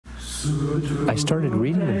I started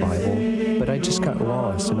reading the Bible, but I just got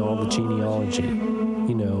lost in all the genealogy.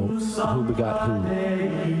 You know, who begot who.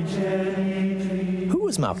 Who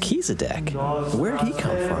was Melchizedek? Where did he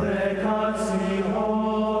come from?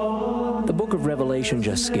 The book of Revelation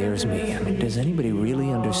just scares me. I mean, does anybody really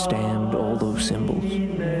understand all those symbols?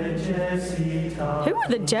 Who are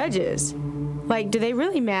the judges? Like, do they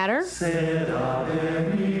really matter?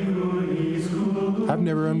 I've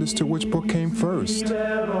never understood which book came first.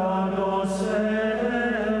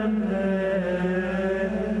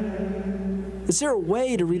 Is there a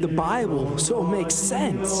way to read the Bible so it makes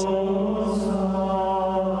sense?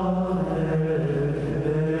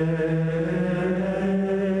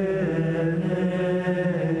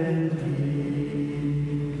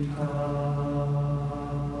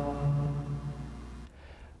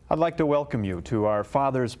 I'd like to welcome you to our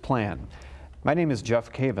Father's Plan. My name is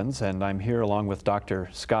Jeff Cavins, and I'm here along with Dr.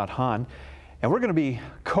 Scott Hahn, and we're going to be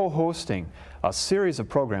co-hosting a series of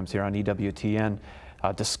programs here on EWTN,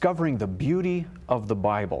 discovering the beauty of the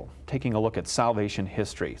Bible, taking a look at salvation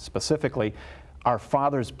history, specifically our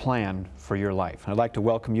Father's Plan for your life. I'd like to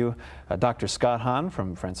welcome you, Dr. Scott Hahn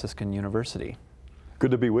from Franciscan University.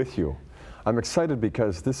 Good to be with you. I'm excited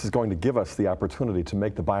because this is going to give us the opportunity to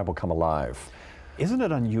make the Bible come alive. Isn't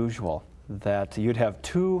it unusual that you'd have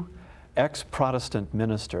two ex-Protestant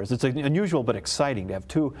ministers? It's unusual but exciting to have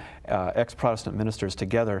two ex-Protestant ministers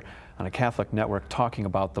together on a Catholic network talking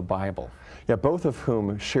about the Bible. Yeah, both of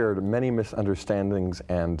whom shared many misunderstandings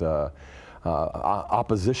and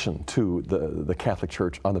opposition to the Catholic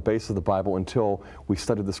Church on the basis of the Bible until we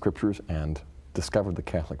studied the Scriptures and discovered the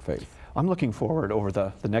Catholic faith. I'm looking forward over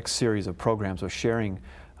the next series of programs of sharing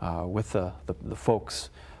with the folks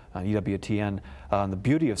on EWTN on the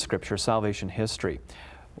beauty of Scripture, salvation history.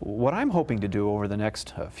 What I'm hoping to do over the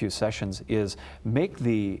next few sessions is make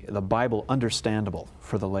the Bible understandable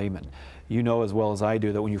for the layman. You know as well as I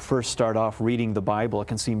do that when you first start off reading the Bible, it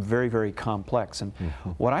can seem very, very complex. And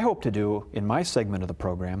what I hope to do in my segment of the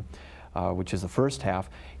program, which is the first half,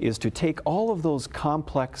 is to take all of those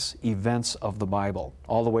complex events of the Bible,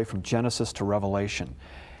 all the way from Genesis to Revelation,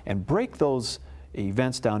 and break those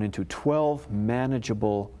events down into 12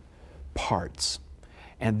 manageable parts.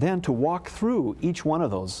 And then to walk through each one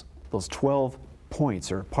of those 12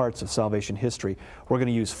 points or parts of salvation history, we're going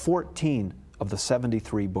to use 14 of the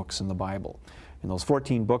 73 books in the Bible. And those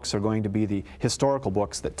 14 books are going to be the historical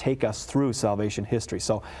books that take us through salvation history.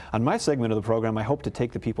 So on my segment of the program, I hope to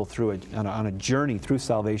take the people through on a journey through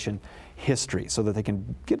salvation history so that they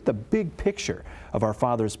can get the big picture of our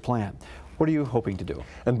Father's plan. What are you hoping to do?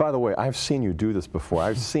 And by the way, I've seen you do this before.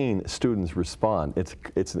 I've seen students respond. It's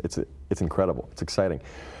incredible. It's exciting.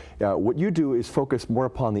 What you do is focus more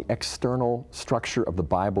upon the external structure of the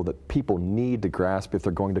Bible that people need to grasp if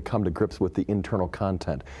they're going to come to grips with the internal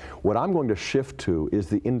content. What I'm going to shift to is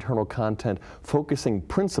the internal content, focusing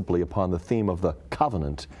principally upon the theme of the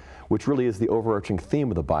covenant, which really is the overarching theme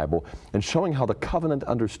of the Bible, and showing how the covenant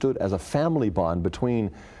understood as a family bond between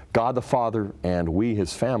God the Father and we,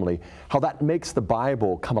 His family, how that makes the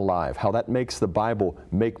Bible come alive, how that makes the Bible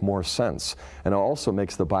make more sense, and it also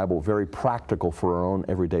makes the Bible very practical for our own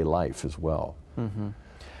everyday life as well.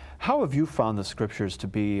 How have you found the Scriptures to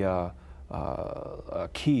be a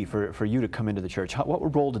key for you to come into the church?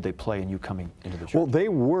 What role did they play in you coming into the church? Well, they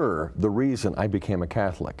were the reason I became a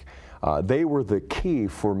Catholic. They were the key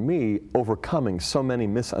for me overcoming so many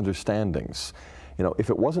misunderstandings. You know, if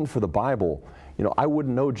it wasn't for the Bible, you know, I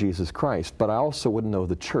wouldn't know Jesus Christ, but I also wouldn't know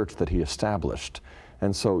the church that He established.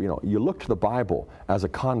 And so, you know, you look to the Bible as a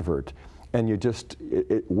convert, and you just,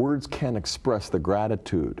 words can't express the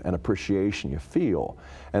gratitude and appreciation you feel.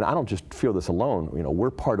 And I don't just feel this alone. You know,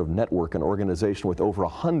 we're part of network and organization with over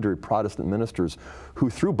 100 Protestant ministers who,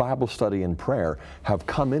 through Bible study and prayer, have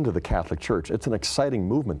come into the Catholic Church. It's an exciting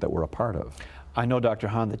movement that we're a part of. I know, Dr.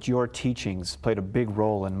 Hahn, that your teachings played a big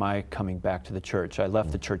role in my coming back to the church. I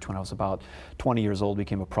left the church when I was about 20 years old,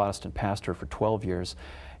 became a Protestant pastor for 12 years.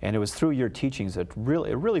 And it was through your teachings that it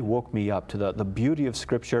really woke me up to the beauty of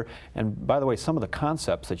Scripture. And by the way, some of the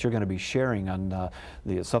concepts that you're going to be sharing on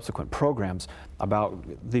the subsequent programs about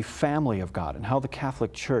the family of God and how the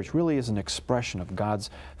Catholic Church really is an expression of God's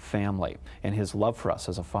family and His love for us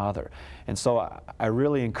as a Father. And so I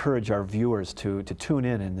really encourage our viewers to tune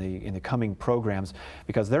in the coming programs,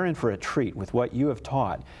 because they're in for a treat with what you have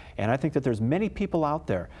taught. And I think that there's many people out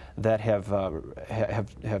there that have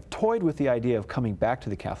toyed with the idea of coming back to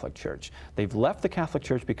the Catholic Church. They've left the Catholic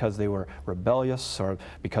Church because they were rebellious or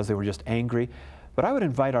because they were just angry. But I would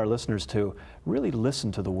invite our listeners to really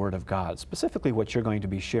listen to the Word of God, specifically what you're going to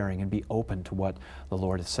be sharing, and be open to what the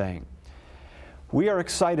Lord is saying. We are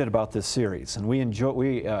excited about this series, and we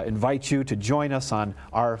invite you to join us on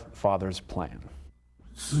Our Father's Plan.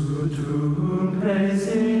 Sutum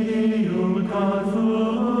presidium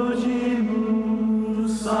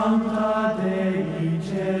confugimus Sancta Dei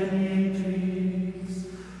Genitrix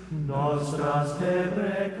nostras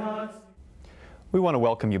deprecatio. We want to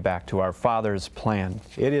welcome you back to Our Father's Plan.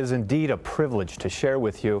 It is indeed a privilege to share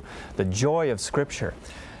with you the joy of Scripture.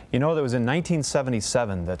 You know, it was in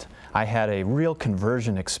 1977 that I had a real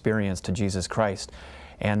conversion experience to Jesus Christ.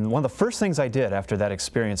 And one of the first things I did after that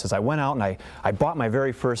experience is I went out and I bought my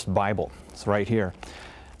very first Bible. It's right here.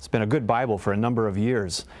 It's been a good Bible for a number of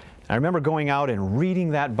years. I remember going out and reading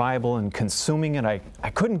that Bible and consuming it. I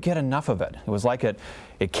couldn't get enough of it. It was like it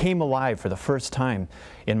came alive for the first time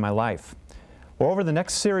in my life. Well, over the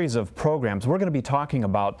next series of programs, we're going to be talking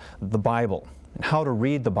about the Bible and how to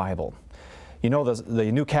read the Bible. You know,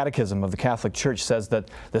 the New Catechism of the Catholic Church says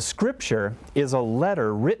that the Scripture is a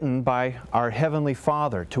letter written by our Heavenly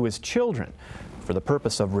Father to His children for the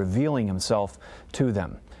purpose of revealing Himself to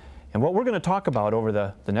them. And what we're going to talk about over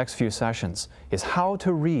the next few sessions is how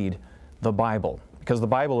to read the Bible, because the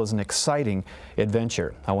Bible is an exciting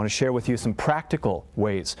adventure. I want to share with you some practical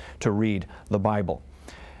ways to read the Bible.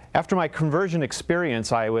 After my conversion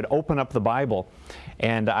experience, I would open up the Bible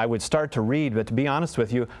and I would start to read, but to be honest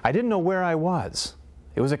with you, I didn't know where I was.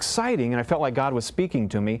 It was exciting and I felt like God was speaking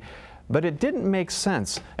to me, but it didn't make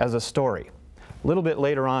sense as a story. A little bit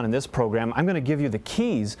later on in this program, I'm going to give you the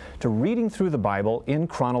keys to reading through the Bible in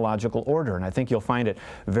chronological order, and I think you'll find it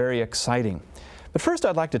very exciting. But first,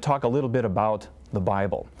 I'd like to talk a little bit about the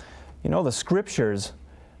Bible. You know, the Scriptures,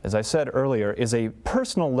 as I said earlier, is a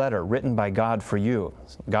personal letter written by God for you.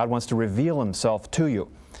 God wants to reveal Himself to you.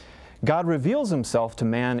 God reveals Himself to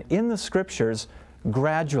man in the Scriptures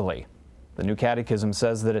gradually. The New Catechism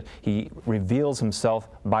says that He reveals Himself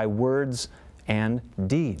by words and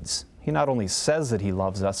deeds. He not only says that He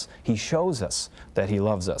loves us, He shows us that He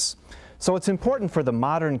loves us. So it's important for the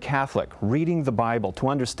modern Catholic reading the Bible to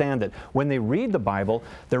understand that when they read the Bible,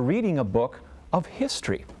 they're reading a book of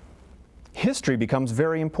history. History becomes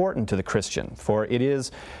very important to the Christian, for it is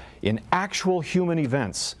in actual human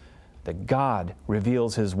events that God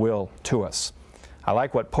reveals His will to us. I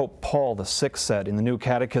like what Pope Paul VI said in the New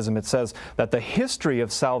Catechism. It says that the history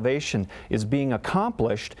of salvation is being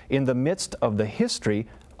accomplished in the midst of the history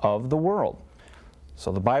of the world.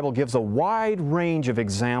 So the Bible gives a wide range of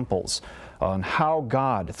examples on how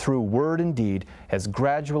God, through word and deed, has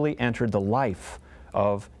gradually entered the life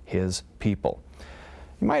of His people.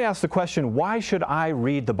 You might ask the question, why should I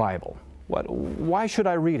read the Bible? Why should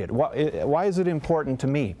I read it? Why is it important to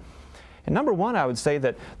me? And number one, I would say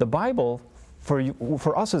that the Bible,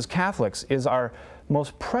 for us as Catholics, is our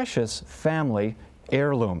most precious family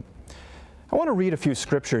heirloom. I want to read a few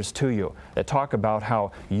scriptures to you that talk about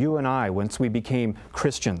how you and I, once we became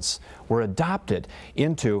Christians, were adopted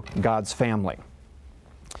into God's family.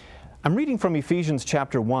 I'm reading from Ephesians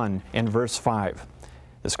chapter 1 and verse 5.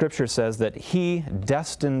 The Scripture says that He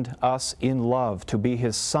destined us in love to be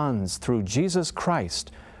His sons through Jesus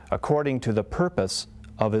Christ, according to the purpose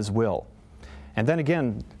of His will. And then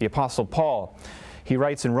again, the Apostle Paul, he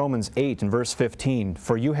writes in Romans 8 and verse 15,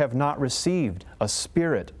 "For you have not received a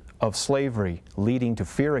spirit of slavery leading to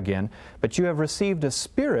fear again, but you have received a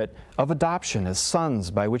spirit of adoption as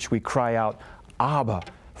sons, by which we cry out, Abba,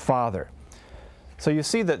 Father." So you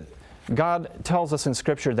see that God tells us in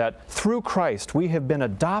Scripture that through Christ we have been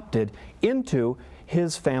adopted into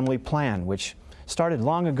His family plan, which started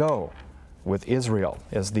long ago with Israel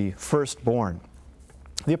as the firstborn.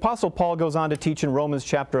 The Apostle Paul goes on to teach in Romans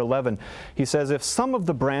chapter 11. He says, "If some of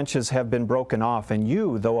the branches have been broken off, and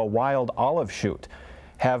you, though a wild olive shoot,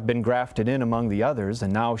 have been grafted in among the others,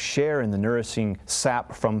 and now share in the nourishing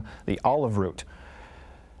sap from the olive root,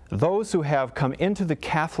 those who have come into the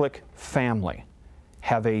Catholic family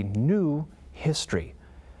have a new history."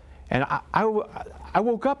 And I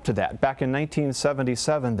woke up to that back in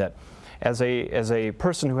 1977, that as a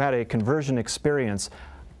person who had a conversion experience,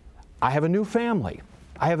 I have a new family.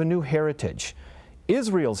 I have a new heritage.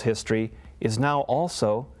 Israel's history is now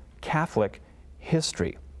also Catholic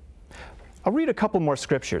history. I'll read a couple more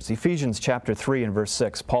scriptures. Ephesians chapter 3 and verse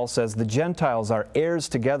 6. Paul says, "The Gentiles are heirs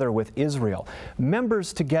together with Israel,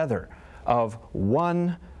 members together of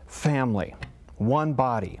one family, one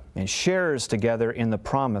body, and sharers together in the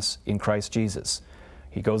promise in Christ Jesus."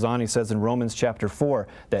 He goes on, he says in Romans chapter 4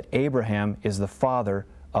 that Abraham is the father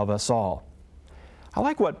of us all. I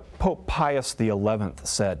like what Pope Pius XI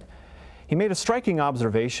said. He made a striking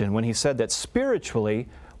observation when he said that spiritually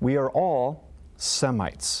we are all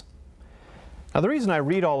Semites. Now the reason I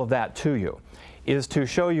read all of that to you is to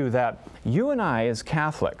show you that you and I as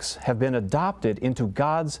Catholics have been adopted into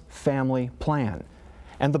God's family plan.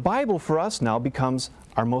 And the Bible for us now becomes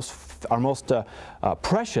our most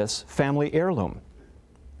precious family heirloom.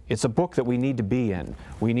 It's a book that we need to be in.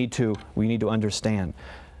 We need to understand.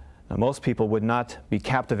 Now, most people would not be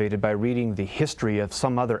captivated by reading the history of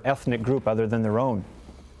some other ethnic group other than their own.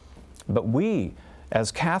 But we,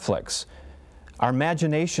 as Catholics, our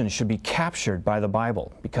imagination should be captured by the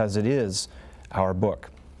Bible because it is our book.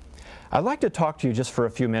 I'd like to talk to you just for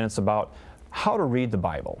a few minutes about how to read the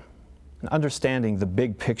Bible and understanding the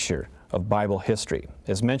big picture of Bible history.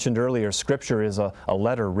 As mentioned earlier, Scripture is a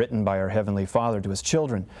letter written by our Heavenly Father to His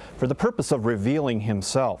children for the purpose of revealing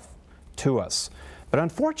Himself to us. But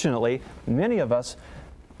unfortunately, many of us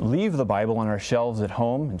leave the Bible on our shelves at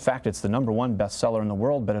home. In fact, it's the #1 bestseller in the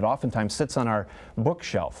world, but it oftentimes sits on our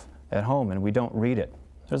bookshelf at home and we don't read it.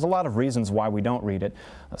 There's a lot of reasons why we don't read it.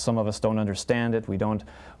 Some of us don't understand it. We don't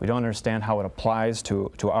understand how it applies to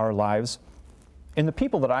our lives. In the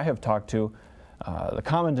people that I have talked to, the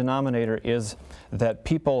common denominator is that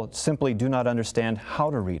people simply do not understand how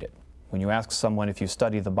to read it. When you ask someone if you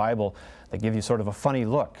study the Bible, they give you sort of a funny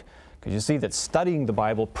look, because you see that studying the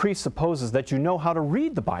Bible presupposes that you know how to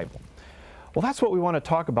read the Bible. Well, that's what we want to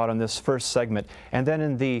talk about in this first segment. And then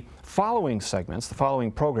in the following segments, the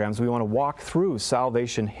following programs, we want to walk through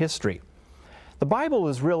salvation history. The Bible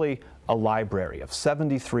is really a library of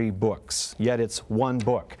 73 books, yet it's one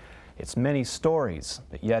book. It's many stories,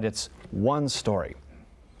 yet it's one story.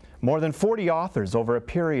 More than 40 authors over a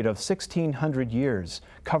period of 1,600 years,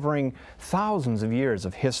 covering thousands of years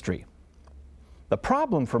of history. The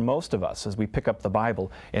problem for most of us as we pick up the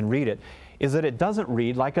Bible and read it is that it doesn't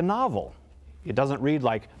read like a novel. It doesn't read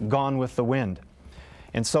like Gone with the Wind.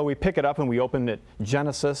 And so we pick it up and we open at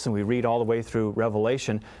Genesis and we read all the way through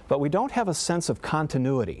Revelation, but we don't have a sense of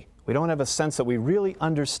continuity. We don't have a sense that we really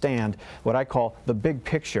understand what I call the big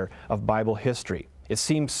picture of Bible history. It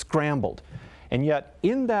seems scrambled. And yet,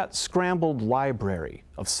 in that scrambled library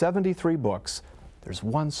of 73 books, there's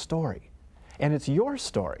one story. And it's your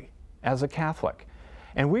story as a Catholic.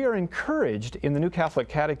 And we are encouraged in the New Catholic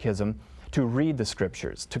Catechism to read the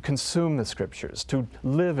Scriptures, to consume the Scriptures, to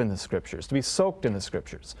live in the Scriptures, to be soaked in the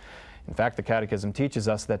Scriptures. In fact, the Catechism teaches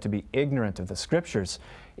us that to be ignorant of the Scriptures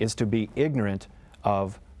is to be ignorant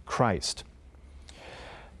of Christ.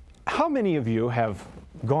 How many of you have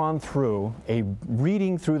gone through a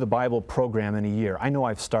reading through the Bible program in a year? I know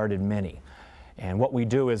I've started many. And what we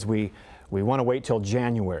do is we want to wait till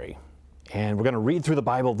January. And we're going to read through the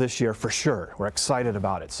Bible this year for sure. We're excited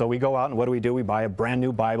about it. So we go out and what do? We buy a brand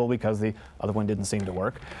new Bible because the other one didn't seem to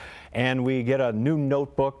work. And we get a new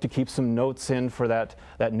notebook to keep some notes in for that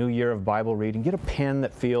new year of Bible reading. Get a pen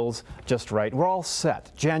that feels just right. We're all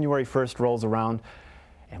set. January 1st rolls around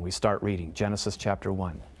and we start reading Genesis chapter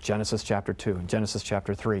 1, Genesis chapter 2, and Genesis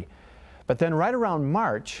chapter 3. But then right around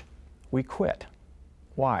March, we quit.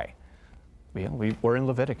 Why? We're in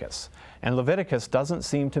Leviticus. And Leviticus doesn't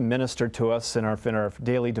seem to minister to us in our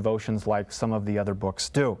daily devotions like some of the other books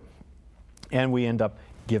do. And we end up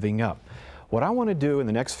giving up. What I want to do in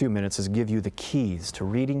the next few minutes is give you the keys to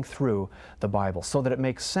reading through the Bible so that it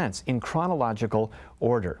makes sense in chronological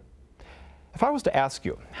order. If I was to ask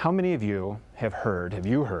you, how many of you have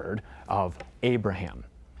you heard of Abraham?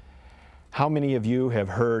 How many of you have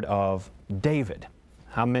heard of David?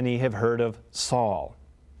 How many have heard of Saul,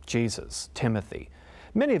 Jesus, Timothy?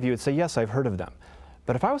 Many of you would say, yes, I've heard of them.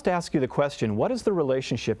 But if I was to ask you the question, what is the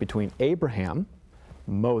relationship between Abraham,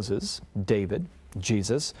 Moses, David,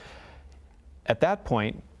 Jesus? At that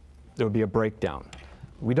point, there would be a breakdown.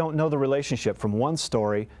 We don't know the relationship from one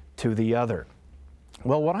story to the other.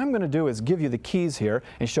 Well, what I'm going to do is give you the keys here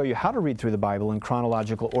and show you how to read through the Bible in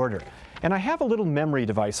chronological order. And I have a little memory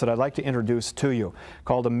device that I'd like to introduce to you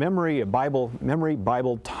called a Memory Bible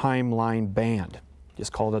Timeline Band.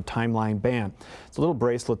 Just called a timeline band. It's a little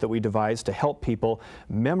bracelet that we devised to help people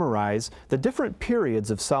memorize the different periods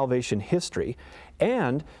of salvation history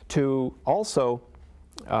and to also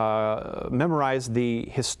memorize the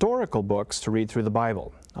historical books to read through the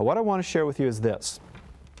Bible. Now, what I want to share with you is this.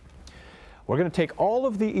 We're going to take all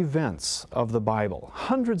of the events of the Bible,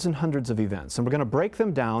 hundreds and hundreds of events, and we're going to break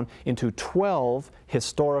them down into 12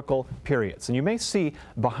 historical periods. And you may see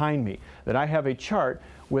behind me that I have a chart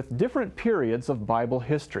with different periods of Bible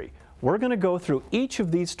history. We're going to go through each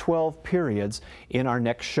of these 12 periods in our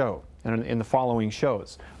next show and in the following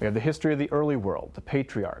shows. We have the history of the early world, the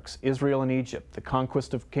patriarchs, Israel and Egypt, the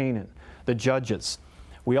conquest of Canaan, the judges.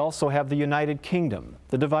 We also have the United Kingdom,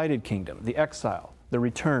 the divided kingdom, the exile, the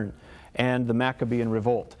return, and the Maccabean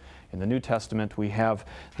revolt. In the New Testament, we have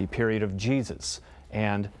the period of Jesus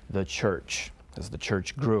and the church. as the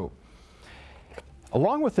church grew.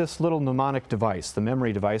 Along with this little mnemonic device, the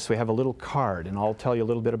memory device, we have a little card, and I'll tell you a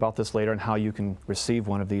little bit about this later and how you can receive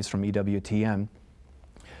one of these from EWTN.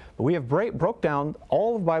 But we have broke down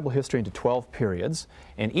all of Bible history into 12 periods,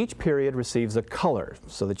 and each period receives a color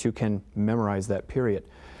so that you can memorize that period.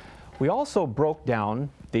 We also broke down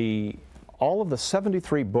all of the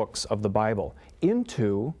 73 books of the Bible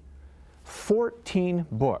into 14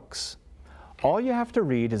 books. All you have to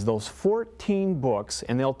read is those 14 books,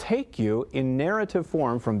 and they'll take you in narrative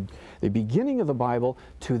form from the beginning of the Bible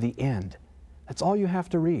to the end. That's all you have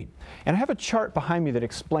to read. And I have a chart behind me that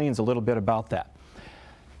explains a little bit about that.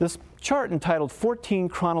 This chart, entitled 14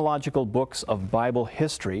 Chronological Books of Bible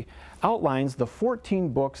History, outlines the 14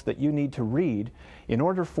 books that you need to read in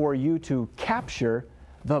order for you to capture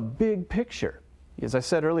the big picture. As I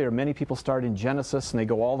said earlier, many people start in Genesis and they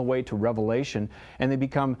go all the way to Revelation, and they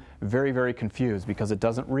become very, very confused because it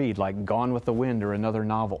doesn't read like Gone with the Wind or another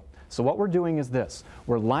novel. So what we're doing is this.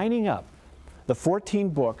 We're lining up the 14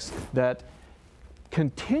 books that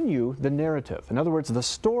continue the narrative. In other words, the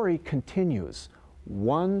story continues.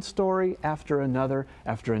 One story after another,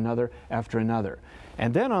 after another, after another.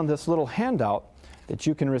 And then on this little handout that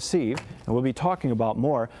you can receive, and we'll be talking about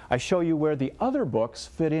more, I show you where the other books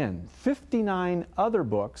fit in. 59 other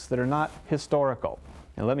books that are not historical.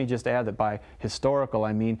 And let me just add that by historical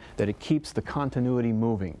I mean that it keeps the continuity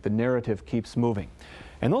moving, the narrative keeps moving.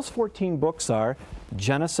 And those 14 books are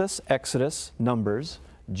Genesis, Exodus, Numbers,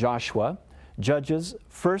 Joshua, Judges,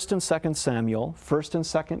 1st and 2nd Samuel, 1st and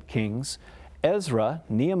 2nd Kings, Ezra,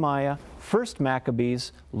 Nehemiah, 1st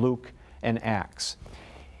Maccabees, Luke, and Acts.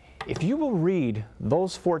 If you will read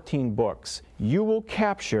those 14 books, you will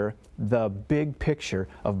capture the big picture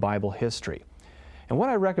of Bible history. And what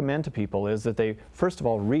I recommend to people is that they, first of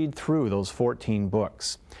all, read through those 14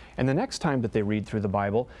 books. And the next time that they read through the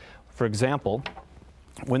Bible, for example,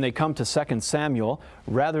 when they come to 2 Samuel,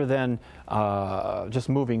 rather than just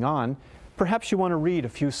moving on, perhaps you want to read a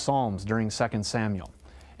few Psalms during 2 Samuel.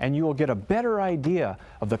 And you will get a better idea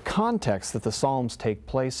of the context that the Psalms take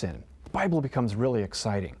place in. The Bible becomes really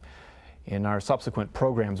exciting. In our subsequent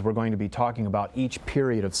programs, we're going to be talking about each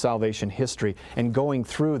period of salvation history and going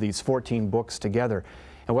through these 14 books together.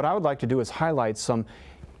 And what I would like to do is highlight some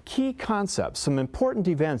key concepts, some important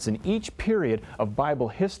events in each period of Bible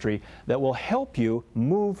history that will help you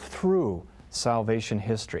move through salvation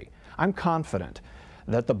history. I'm confident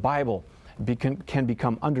that the Bible can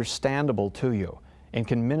become understandable to you and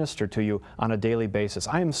can minister to you on a daily basis.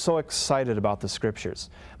 I am so excited about the Scriptures.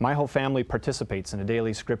 My whole family participates in a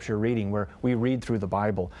daily Scripture reading where we read through the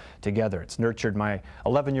Bible together. It's nurtured my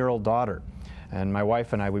 11-year-old daughter, and my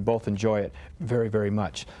wife and I, we both enjoy it very, very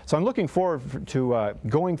much. So I'm looking forward to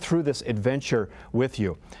going through this adventure with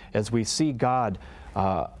you as we see God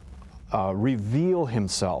reveal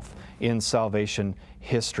Himself in salvation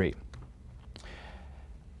history.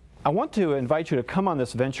 I want to invite you to come on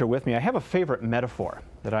this venture with me. I have a favorite metaphor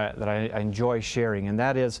that I enjoy sharing, and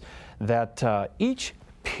that is that each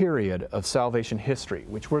period of salvation history,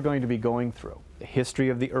 which we're going to be going through, the history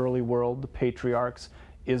of the early world, the patriarchs,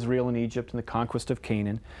 Israel and Egypt, and the conquest of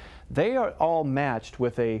Canaan, they are all matched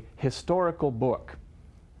with a historical book.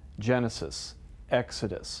 Genesis,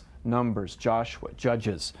 Exodus, Numbers, Joshua,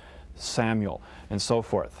 Judges, Samuel, and so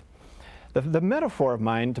forth. The metaphor of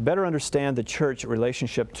mine to better understand the church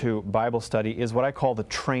relationship to Bible study is what I call the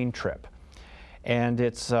train trip. And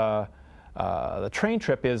it's, the train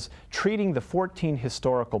trip is treating the 14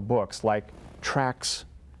 historical books like tracks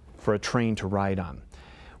for a train to ride on.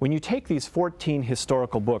 When you take these 14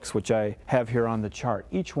 historical books, which I have here on the chart,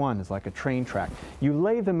 each one is like a train track. You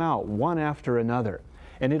lay them out one after another,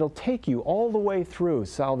 and it'll take you all the way through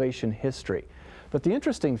salvation history. But the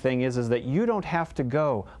interesting thing is that you don't have to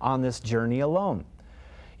go on this journey alone.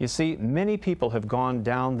 You see, many people have gone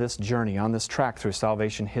down this journey, on this track through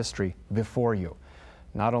salvation history before you.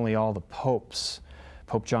 Not only all the popes,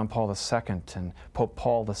 Pope John Paul II and Pope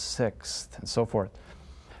Paul VI and so forth,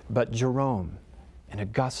 but Jerome and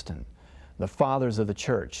Augustine, the fathers of the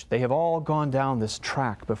church, they have all gone down this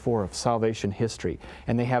track before of salvation history,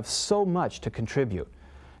 and they have so much to contribute.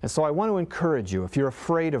 And so I want to encourage you, if you're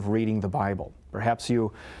afraid of reading the Bible, perhaps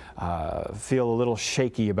you feel a little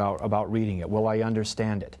shaky about reading it. Will I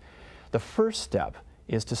understand it? The first step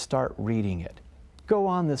is to start reading it. Go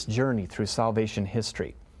on this journey through salvation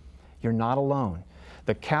history. You're not alone.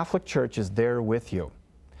 The Catholic Church is there with you.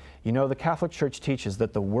 You know, the Catholic Church teaches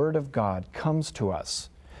that the Word of God comes to us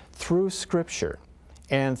through Scripture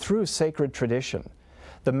and through sacred tradition.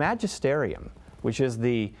 The magisterium, which is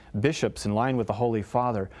the bishops in line with the Holy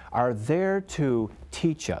Father, are there to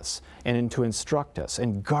teach us and to instruct us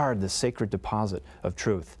and guard the sacred deposit of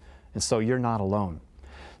truth. And so you're not alone.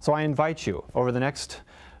 So I invite you over the next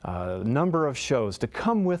number of shows to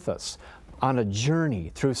come with us on a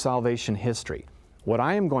journey through salvation history. What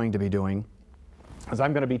I am going to be doing is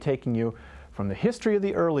I'm going to be taking you from the history of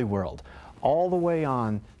the early world all the way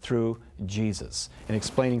on through Jesus and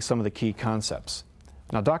explaining some of the key concepts.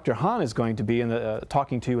 Now, Dr. Hahn is going to be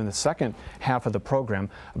talking to you in the second half of the program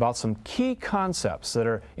about some key concepts that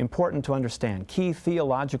are important to understand, key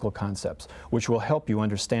theological concepts, which will help you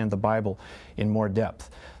understand the Bible in more depth.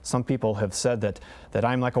 Some people have said that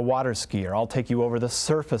I'm like a water skier. I'll take you over the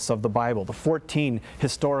surface of the Bible, the 14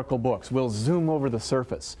 historical books. We'll zoom over the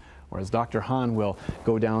surface. Whereas Dr. Hahn will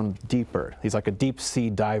go down deeper. He's like a deep sea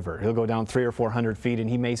diver. He'll go down 300 or 400 feet, and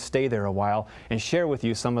he may stay there a while and share with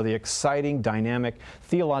you some of the exciting, dynamic,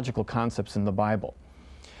 theological concepts in the Bible.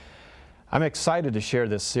 I'm excited to share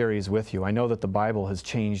this series with you. I know that the Bible has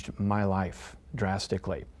changed my life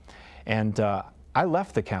drastically. And I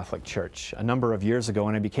left the Catholic Church a number of years ago,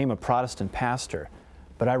 and I became a Protestant pastor.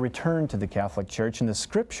 But I returned to the Catholic Church, and the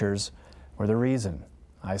Scriptures were the reason.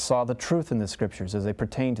 I saw the truth in the Scriptures as they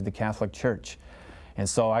pertain to the Catholic Church. And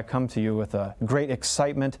so I come to you with a great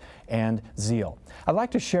excitement and zeal. I'd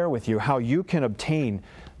like to share with you how you can obtain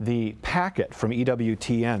the packet from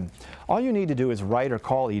EWTN. All you need to do is write or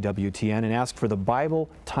call EWTN and ask for the Bible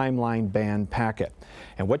Timeline Band packet.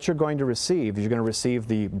 And what you're going to receive is you're going to receive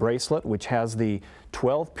the bracelet, which has the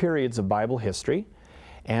 12 periods of Bible history,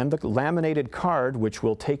 and the laminated card, which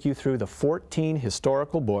will take you through the 14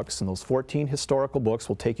 historical books, and those 14 historical books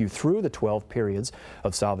will take you through the 12 periods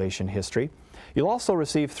of salvation history. You'll also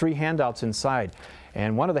receive 3 handouts inside,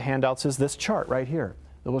 and one of the handouts is this chart right here.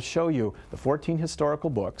 It will show you the 14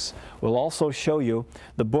 historical books. We'll also show you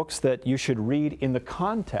the books that you should read in the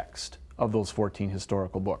context of those 14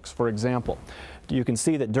 historical books. For example, you can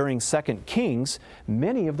see that during 2 Kings,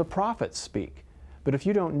 many of the prophets speak. But if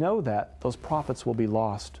you don't know that, those prophets will be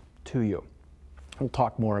lost to you. We'll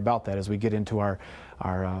talk more about that as we get into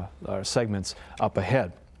our segments up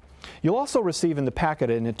ahead. You'll also receive in the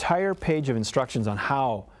packet an entire page of instructions on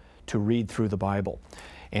how to read through the Bible.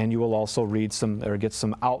 And you will also read get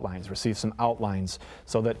some outlines, receive some outlines,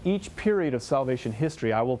 so that each period of salvation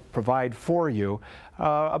history I will provide for you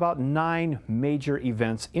about 9 major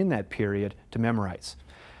events in that period to memorize.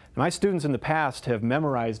 My students in the past have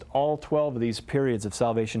memorized all 12 of these periods of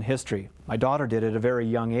salvation history. My daughter did at a very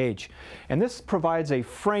young age. And this provides a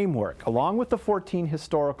framework, along with the 14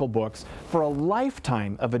 historical books, for a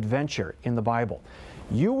lifetime of adventure in the Bible.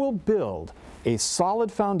 You will build a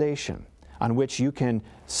solid foundation on which you can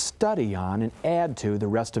study on and add to the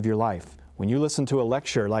rest of your life. When you listen to a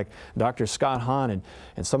lecture like Dr. Scott Hahn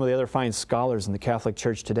and some of the other fine scholars in the Catholic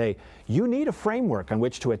Church today, you need a framework on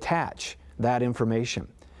which to attach that information.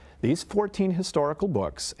 These 14 historical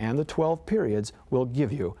books and the 12 periods will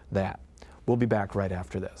give you that. We'll be back right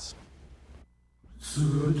after this.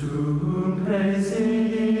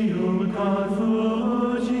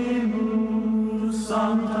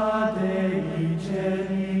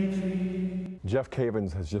 Jeff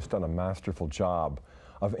Cavins has just done a masterful job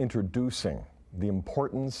of introducing the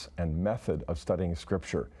importance and method of studying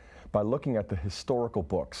Scripture by looking at the historical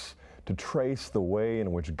books to trace the way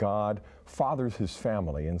in which God fathers His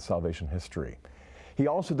family in salvation history. He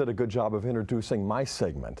also did a good job of introducing my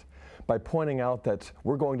segment by pointing out that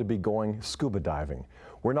we're going to be going scuba diving.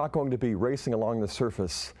 We're not going to be racing along the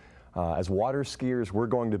surface as water skiers. We're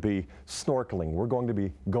going to be snorkeling. We're going to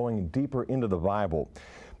be going deeper into the Bible.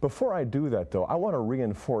 Before I do that, though, I want to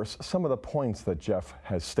reinforce some of the points that Jeff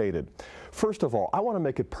has stated. First of all, I want to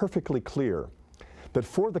make it perfectly clear that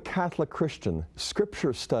for the Catholic Christian,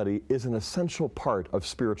 Scripture study is an essential part of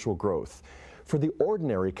spiritual growth. For the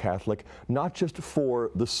ordinary Catholic, not just for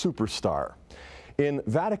the superstar. In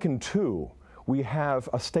Vatican II, we have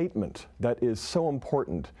a statement that is so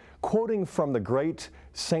important, quoting from the great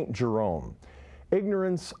Saint Jerome,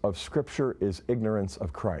 "Ignorance of Scripture is ignorance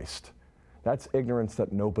of Christ." That's ignorance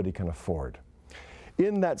that nobody can afford.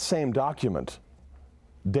 In that same document,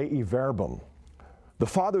 Dei Verbum, the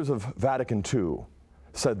fathers of Vatican II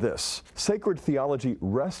said this: "Sacred theology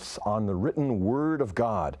rests on the written Word of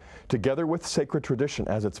God, together with sacred tradition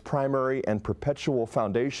as its primary and perpetual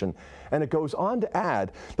foundation." And it goes on to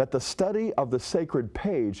add that the study of the sacred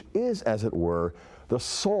page is, as it were, the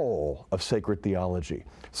soul of sacred theology.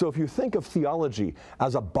 So if you think of theology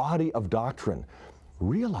as a body of doctrine,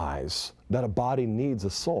 realize that a body needs a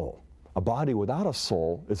soul. A body without a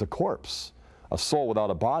soul is a corpse. A soul without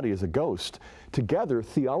a body is a ghost. Together,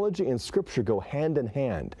 theology and Scripture go hand in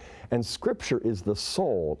hand, and Scripture is the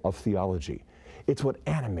soul of theology. It's what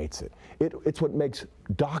animates it. It's what makes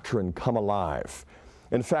doctrine come alive.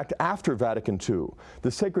 In fact, after Vatican II,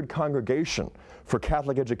 the Sacred Congregation for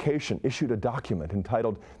Catholic Education issued a document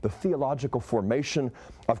entitled The Theological Formation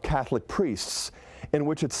of Catholic Priests, in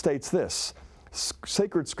which it states this: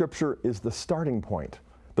 sacred Scripture is the starting point,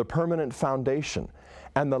 the permanent foundation,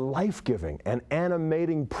 and the life-giving and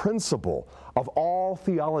animating principle of all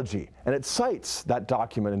theology. And it cites that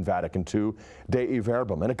document in Vatican II, Dei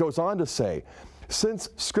Verbum. And it goes on to say, since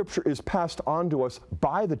Scripture is passed on to us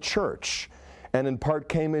by the Church, and in part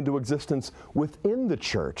came into existence within the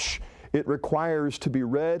Church, it requires to be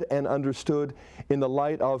read and understood in the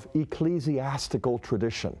light of ecclesiastical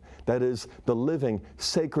tradition. That is, the living,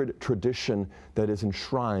 sacred tradition that is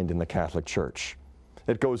enshrined in the Catholic Church.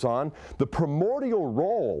 It goes on, the primordial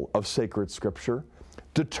role of sacred Scripture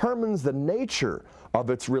determines the nature of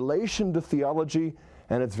its relation to theology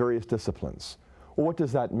and its various disciplines. Well, what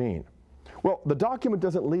does that mean? Well, the document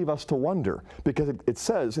doesn't leave us to wonder, because it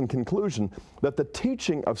says in conclusion that the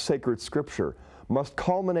teaching of sacred Scripture must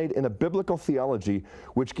culminate in a biblical theology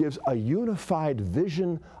which gives a unified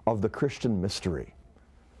vision of the Christian mystery.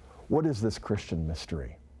 What is this Christian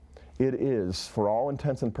mystery? It is, for all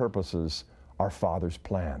intents and purposes, our Father's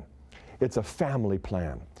plan. It's a family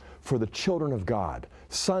plan for the children of God,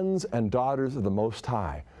 sons and daughters of the Most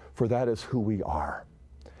High, for that is who we are.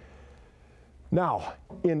 Now,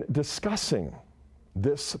 in discussing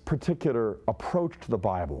this particular approach to the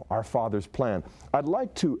Bible, our Father's plan, I'd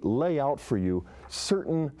like to lay out for you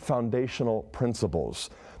certain foundational principles.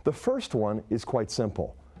 The first one is quite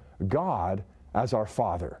simple: God as our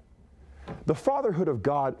Father. The fatherhood of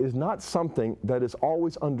God is not something that is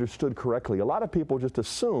always understood correctly. A lot of people just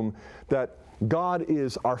assume that God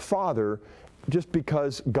is our Father just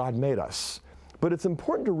because God made us. But it's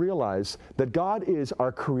important to realize that God is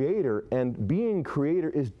our creator, and being creator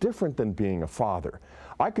is different than being a father.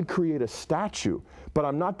 I could create a statue, but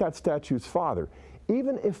I'm not that statue's father,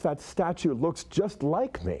 even if that statue looks just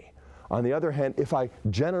like me. On the other hand, if I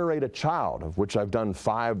generate a child, of which I've done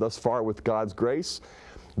 5 thus far with God's grace,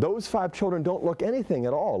 those 5 children don't look anything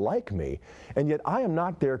at all like me, and yet I am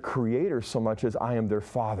not their creator so much as I am their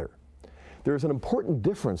father. There's an important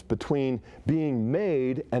difference between being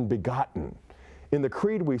made and begotten. In the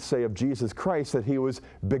Creed we say of Jesus Christ that he was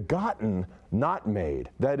begotten, not made.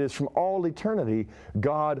 That is, from all eternity,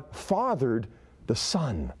 God fathered the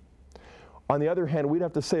Son. On the other hand, we'd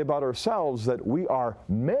have to say about ourselves that we are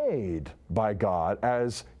made by God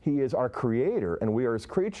as he is our creator and we are his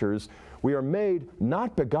creatures. We are made,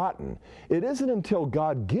 not begotten. It isn't until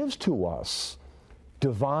God gives to us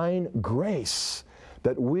divine grace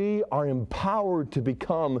that we are empowered to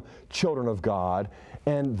become children of God,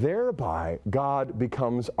 and thereby God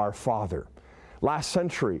becomes our Father. Last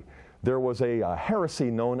century, there was a heresy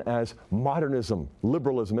known as modernism,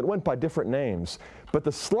 liberalism. It went by different names, but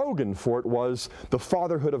the slogan for it was the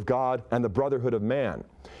fatherhood of God and the brotherhood of man.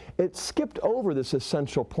 It skipped over this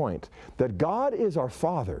essential point, that God is our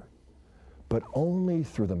Father, but only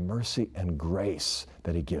through the mercy and grace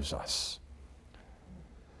that he gives us.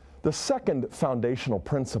 The second foundational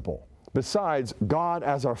principle, besides God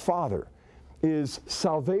as our Father, is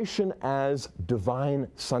salvation as divine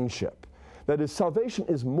sonship. That is, salvation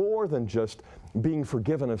is more than just being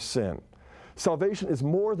forgiven of sin. Salvation is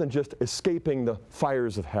more than just escaping the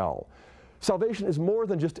fires of hell. Salvation is more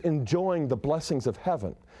than just enjoying the blessings of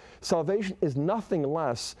heaven. Salvation is nothing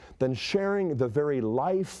less than sharing the very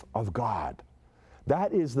life of God.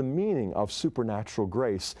 That is the meaning of supernatural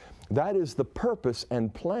grace. That is the purpose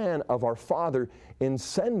and plan of our Father in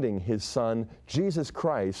sending his Son, Jesus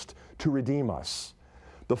Christ, to redeem us.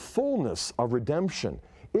 The fullness of redemption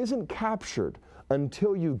isn't captured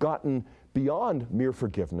until you've gotten beyond mere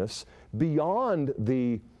forgiveness, beyond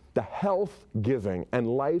the health-giving and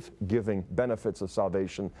life-giving benefits of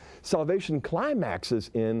salvation. Salvation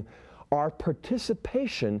climaxes in our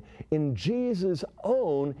participation in Jesus'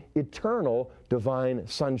 own eternal divine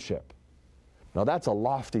sonship. Now that's a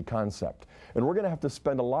lofty concept, and we're going to have to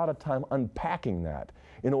spend a lot of time unpacking that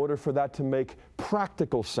in order for that to make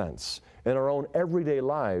practical sense in our own everyday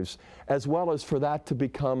lives, as well as for that to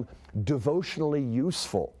become devotionally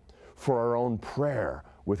useful for our own prayer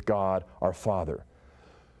with God our Father.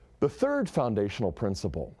 The third foundational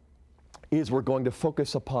principle is we're going to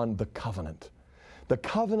focus upon the covenant. The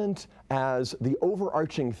covenant as the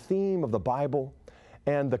overarching theme of the Bible,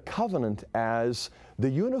 and the covenant as the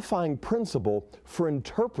unifying principle for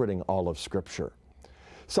interpreting all of Scripture.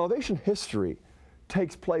 Salvation history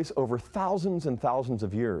takes place over thousands and thousands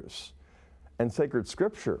of years, and sacred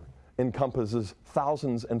Scripture encompasses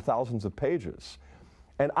thousands and thousands of pages.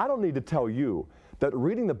 And I don't need to tell you that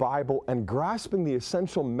reading the Bible and grasping the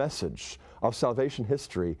essential message of salvation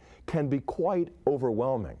history can be quite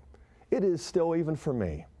overwhelming. It is still even for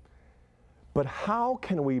me. But how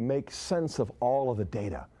can we make sense of all of the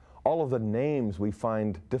data, all of the names we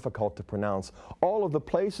find difficult to pronounce, all of the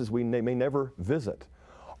places we may never visit,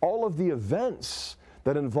 all of the events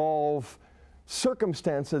that involve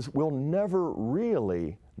circumstances we'll never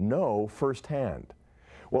really know firsthand?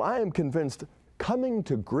 Well, I am convinced coming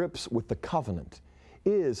to grips with the covenant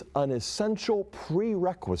is an essential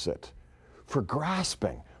prerequisite for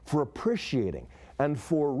grasping, for appreciating, and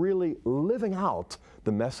for really living out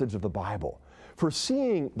the message of the Bible, for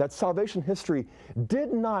seeing that salvation history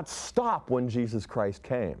did not stop when Jesus Christ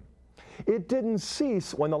came. It didn't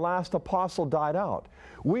cease when the last apostle died out.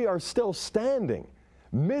 We are still standing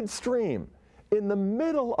midstream in the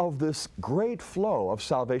middle of this great flow of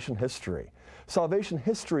salvation history. Salvation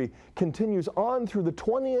history continues on through the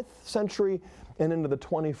 20th century and into the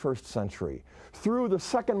 21st century, through the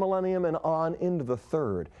second millennium and on into the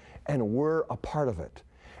third, and we're a part of it.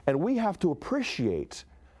 And we have to appreciate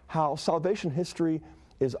how salvation history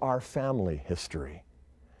is our family history,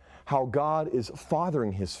 how God is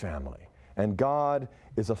fathering His family, and God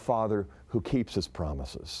is a Father who keeps His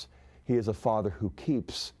promises. He is a Father who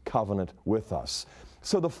keeps covenant with us.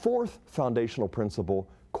 So the fourth foundational principle,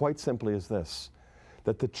 quite simply, is this: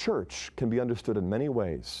 that the church can be understood in many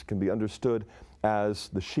ways, can be understood as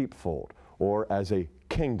the sheepfold, or as a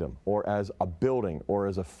kingdom, or as a building, or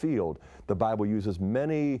as a field. The Bible uses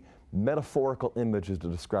many metaphorical images to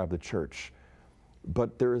describe the church.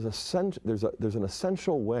 But there's an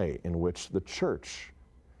essential way in which the church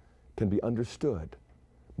can be understood,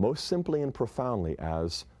 most simply and profoundly,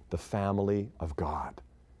 as the family of God,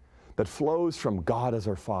 that flows from God as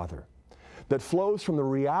our Father, that flows from the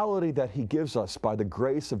reality that He gives us by the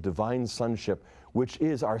grace of divine sonship, which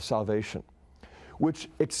is our salvation, which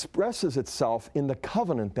expresses itself in the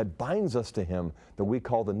covenant that binds us to Him, that we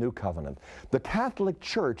call the New Covenant. The Catholic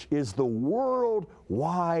Church is the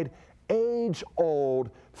worldwide,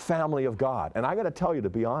 age-old family of God. And I got to tell you, to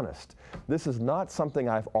be honest, this is not something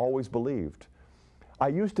I've always believed. I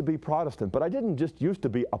used to be Protestant, but I didn't just used to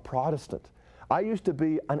be a Protestant. I used to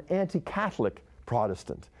be an anti-Catholic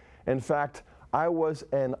Protestant. In fact, I was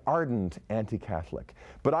an ardent anti-Catholic.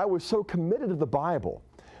 But I was so committed to the Bible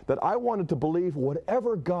that I wanted to believe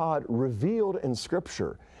whatever God revealed in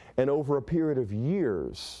Scripture. And over a period of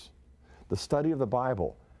years, the study of the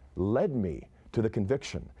Bible led me to the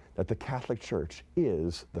conviction that the Catholic Church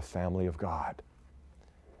is the family of God.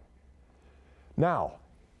 Now,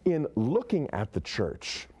 in looking at the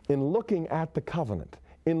church, in looking at the covenant,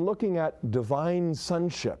 in looking at divine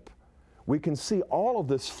sonship, we can see all of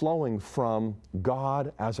this flowing from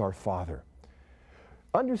God as our Father.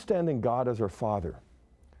 Understanding God as our Father,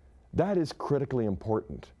 that is critically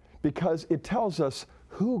important because it tells us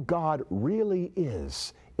who God really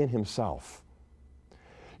is in Himself.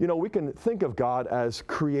 You know, we can think of God as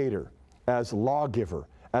creator, as lawgiver,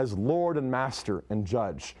 as Lord and Master and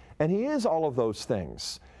Judge, and He is all of those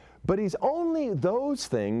things. But He's only those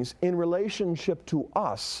things in relationship to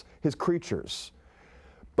us, His creatures.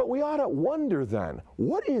 But we ought to wonder then,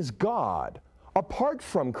 what is God apart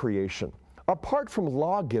from creation, apart from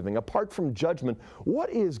law-giving, apart from judgment? What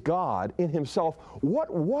is God in Himself?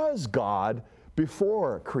 What was God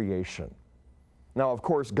before creation? Now, of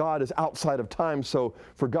course, God is outside of time, so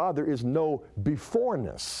for God there is no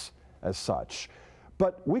beforeness as such.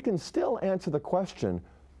 But we can still answer the question,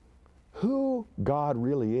 who God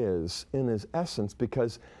really is in His essence,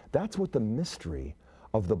 because that's what the mystery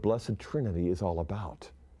of the Blessed Trinity is all about.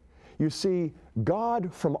 You see,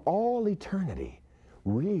 God from all eternity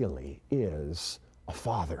really is a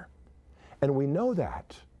Father. And we know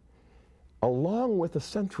that along with the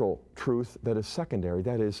central truth that is secondary,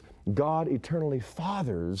 that is, God eternally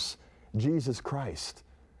fathers Jesus Christ.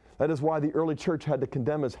 That is why the early church had to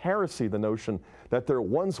condemn as heresy the notion that there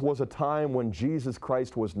once was a time when Jesus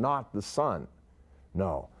Christ was not the Son.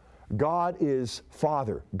 No. God is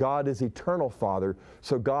Father. God is eternal Father.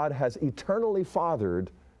 So God has eternally fathered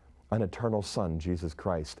an eternal Son, Jesus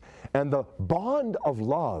Christ. And the bond of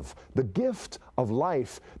love, the gift of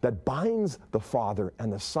life that binds the Father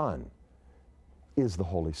and the Son is the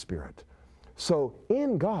Holy Spirit. So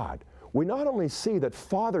in God, we not only see that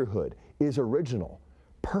fatherhood is original,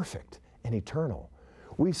 perfect, and eternal.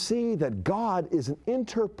 We see that God is an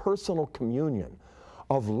interpersonal communion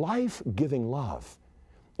of life-giving love.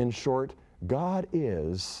 In short, God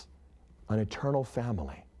is an eternal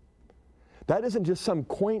family. That isn't just some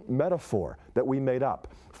quaint metaphor that we made up.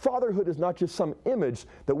 Fatherhood is not just some image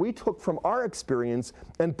that we took from our experience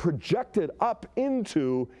and projected up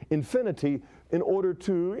into infinity in order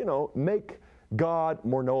to, make God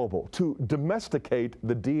more knowable, to domesticate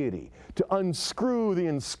the deity, to unscrew the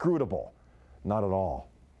inscrutable. Not at all.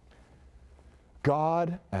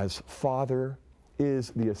 God as Father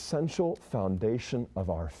is the essential foundation of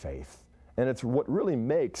our faith. And it's what really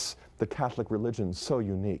makes the Catholic religion so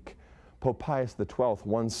unique. Pope Pius XII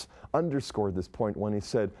once underscored this point when he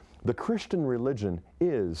said, the Christian religion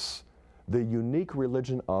is the unique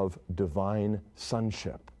religion of divine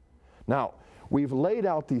sonship. Now, we've laid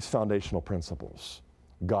out these foundational principles.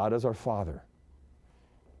 God as our Father,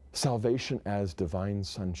 salvation as divine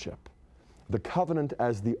sonship, the covenant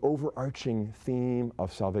as the overarching theme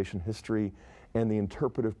of salvation history and the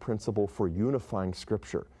interpretive principle for unifying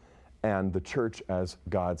Scripture, and the church as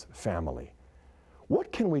God's family.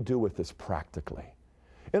 What can we do with this practically?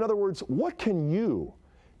 In other words, what can you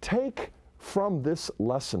take from this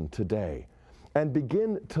lesson today and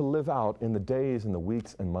begin to live out in the days and the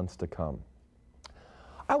weeks and months to come?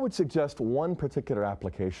 I would suggest one particular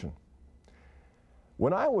application.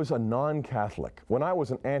 When I was a non-Catholic, when I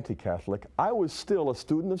was an anti-Catholic, I was still a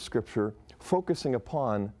student of Scripture focusing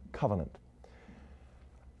upon covenant.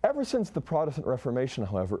 Ever since the Protestant Reformation,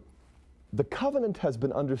 however, the covenant has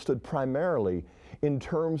been understood primarily in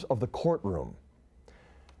terms of the courtroom.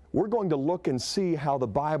 We're going to look and see how the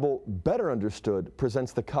Bible, better understood,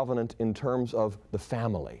 presents the covenant in terms of the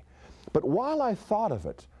family. But while I thought of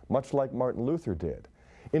it, much like Martin Luther did,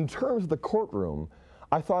 in terms of the courtroom,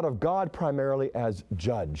 I thought of God primarily as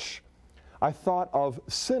judge. I thought of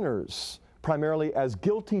sinners primarily as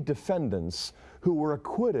guilty defendants who were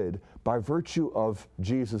acquitted by virtue of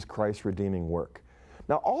Jesus Christ's redeeming work.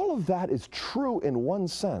 Now, all of that is true in one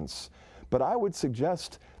sense, but I would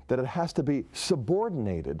suggest that it has to be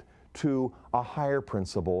subordinated to a higher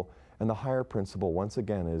principle, and the higher principle, once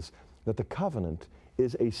again, is that the covenant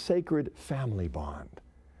is a sacred family bond.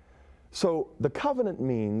 So the covenant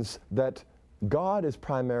means that God is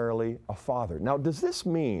primarily a father. Now, does this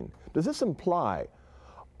imply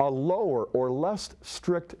a lower or less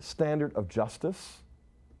strict standard of justice?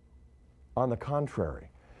 On the contrary,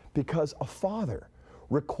 because a father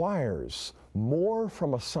requires more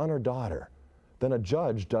from a son or daughter than a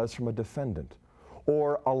judge does from a defendant,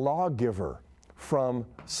 or a lawgiver from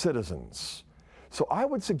citizens. So I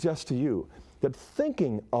would suggest to you that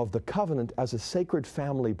thinking of the covenant as a sacred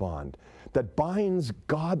family bond that binds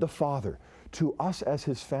God the Father to us as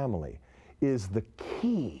His family is the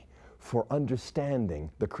key for understanding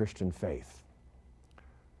the Christian faith.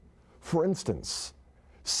 For instance,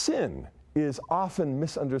 sin is often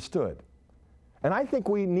misunderstood. And I think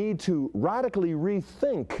we need to radically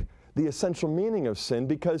rethink the essential meaning of sin,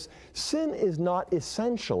 because sin is not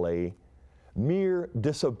essentially mere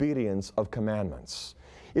disobedience of commandments.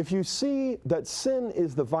 If you see that sin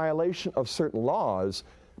is the violation of certain laws,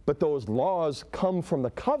 but those laws come from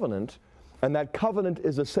the covenant, and that covenant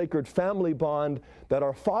is a sacred family bond that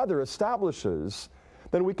our Father establishes,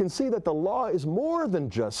 then we can see that the law is more than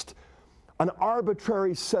just an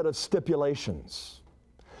arbitrary set of stipulations.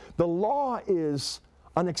 The law is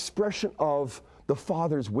an expression of the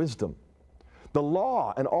Father's wisdom. The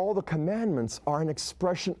law and all the commandments are an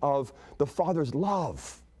expression of the Father's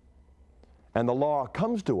love. And the law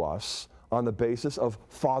comes to us on the basis of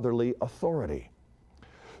fatherly authority.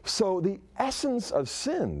 So the essence of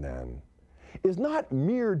sin, then, is not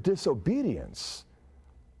mere disobedience.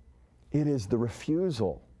 It is the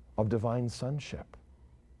refusal of divine sonship.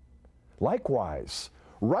 Likewise,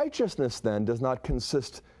 righteousness, then, does not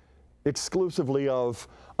consist exclusively of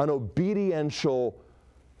an obediential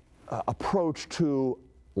approach to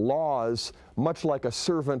laws, much like a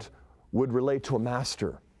servant would relate to a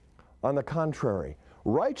master. On the contrary,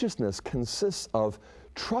 righteousness consists of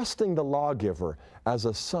trusting the lawgiver as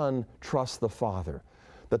a son trusts the father,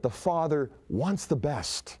 that the father wants the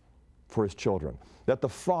best for his children, that the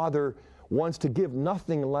father wants to give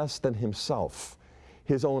nothing less than himself,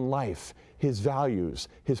 his own life, his values,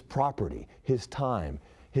 his property, his time,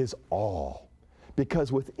 his all.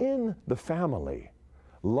 Because within the family,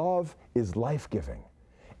 love is life-giving.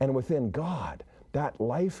 And within God, that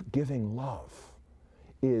life-giving love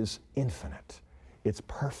is infinite, it's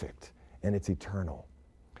perfect, and it's eternal.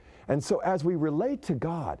 And so as we relate to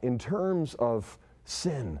God in terms of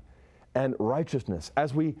sin and righteousness,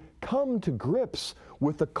 as we come to grips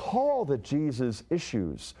with the call that Jesus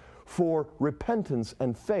issues for repentance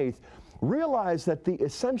and faith, realize that the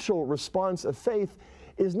essential response of faith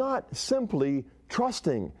is not simply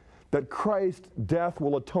trusting that Christ's death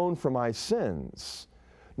will atone for my sins.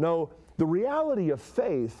 No, The reality of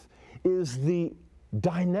faith is the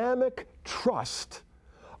dynamic trust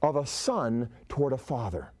of a son toward a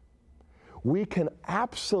father. We can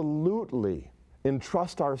absolutely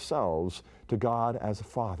entrust ourselves to God as a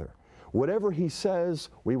father. Whatever he says,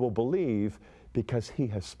 we will believe because he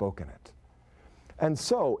has spoken it. And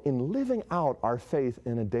so, in living out our faith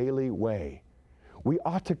in a daily way, we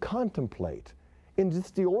ought to contemplate in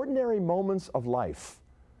just the ordinary moments of life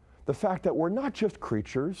the fact that we're not just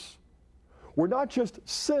creatures, we're not just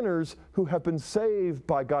sinners who have been saved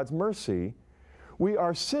by God's mercy, we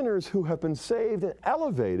are sinners who have been saved and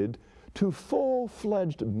elevated to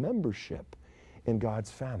full-fledged membership in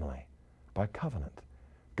God's family by covenant.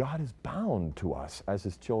 God is bound to us as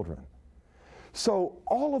his children. So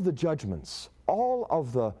all of the judgments, all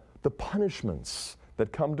of the punishments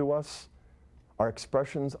that come to us are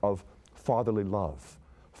expressions of fatherly love,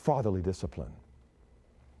 fatherly discipline.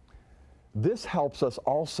 This helps us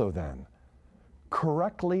also then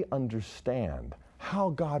correctly understand how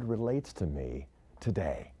God relates to me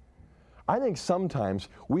today. I think sometimes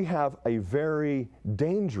we have a very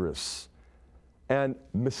dangerous and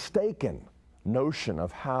mistaken notion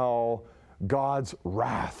of how God's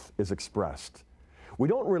wrath is expressed. We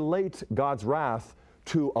don't relate God's wrath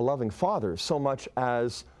to a loving father so much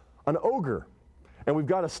as an ogre, and we've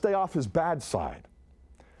got to stay off his bad side.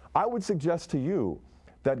 I would suggest to you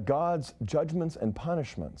that God's judgments and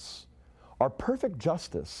punishments are perfect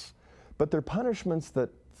justice, but they're punishments that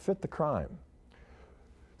fit the crime.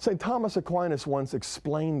 St. Thomas Aquinas once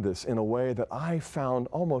explained this in a way that I found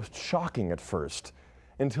almost shocking at first,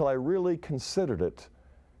 until I really considered it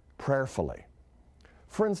prayerfully.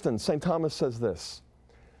 For instance, St. Thomas says this,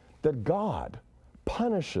 that God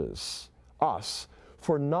punishes us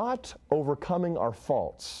for not overcoming our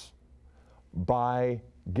faults by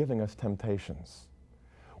giving us temptations.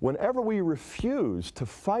 Whenever we refuse to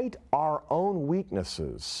fight our own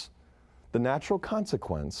weaknesses, the natural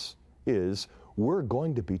consequence is we're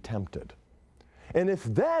going to be tempted. And if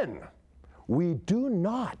then we do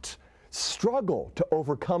not struggle to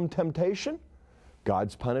overcome temptation,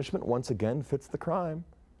 God's punishment once again fits the crime.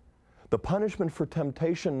 The punishment for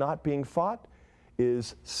temptation not being fought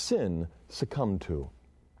is sin succumbed to.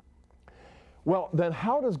 Well, then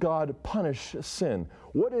how does God punish sin?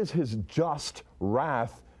 What is his just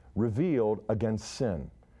wrath revealed against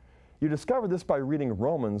sin? You discover this by reading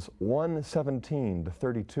Romans 1:17 to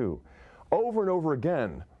 32. Over and over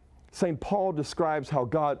again, St. Paul describes how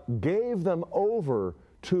God gave them over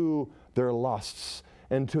to their lusts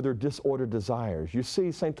and to their disordered desires. You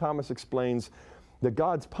see, St. Thomas explains that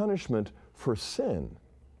God's punishment for sin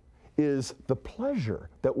is the pleasure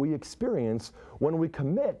that we experience when we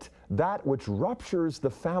commit that which ruptures the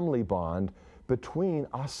family bond between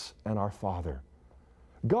us and our Father.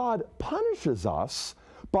 God punishes us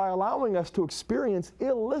by allowing us to experience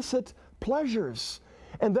illicit pleasures.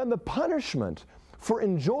 And then the punishment for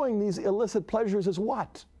enjoying these illicit pleasures is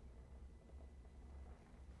what?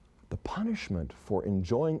 The punishment for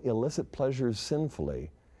enjoying illicit pleasures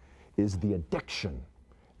sinfully is the addiction,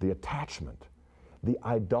 the attachment, the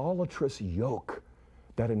idolatrous yoke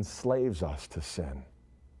that enslaves us to sin.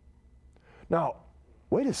 Now,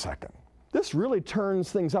 wait a second. This really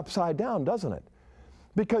turns things upside down, doesn't it?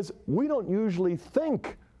 Because we don't usually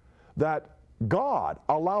think that God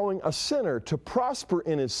allowing a sinner to prosper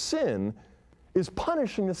in his sin is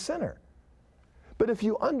punishing the sinner. But if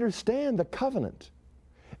you understand the covenant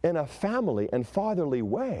in a family and fatherly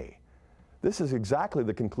way, this is exactly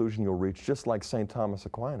the conclusion you'll reach, just like St. Thomas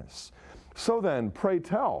Aquinas. So then, pray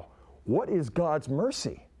tell, what is God's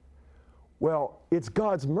mercy? Well, it's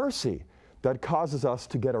God's mercy that causes us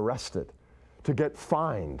to get arrested, to get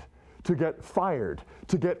fined, to get fired,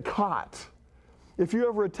 to get caught. If you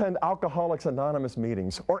ever attend Alcoholics Anonymous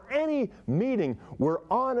meetings or any meeting where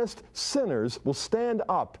honest sinners will stand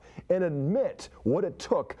up and admit what it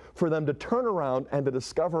took for them to turn around and to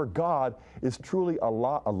discover God is truly a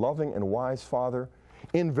loving and wise Father,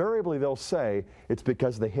 invariably they'll say it's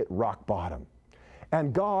because they hit rock bottom.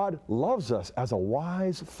 And God loves us as a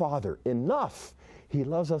wise Father enough. He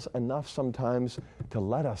loves us enough sometimes to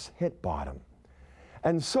let us hit bottom.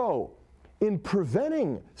 And so, in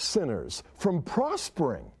preventing sinners from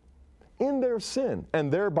prospering in their sin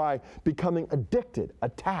and thereby becoming addicted,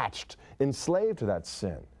 attached, enslaved to that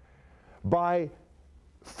sin, by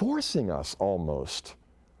forcing us almost,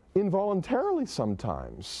 involuntarily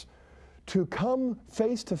sometimes, to come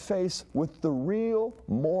face to face with the real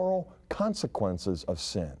moral consequences of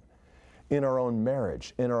sin in our own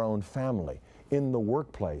marriage, in our own family, in the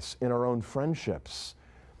workplace, in our own friendships.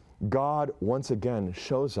 God once again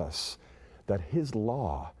shows us that his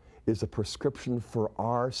law is a prescription for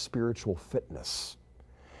our spiritual fitness,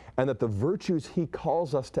 and that the virtues he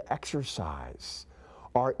calls us to exercise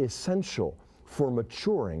are essential for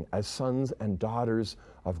maturing as sons and daughters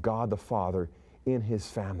of God the Father in his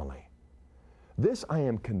family. This, I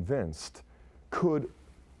am convinced, could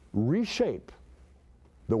reshape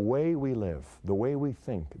the way we live, the way we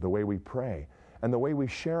think, the way we pray, and the way we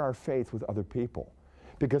share our faith with other people.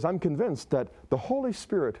 Because I'm convinced that the Holy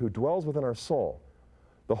Spirit who dwells within our soul,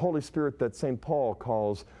 the Holy Spirit that St. Paul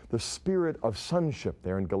calls the spirit of sonship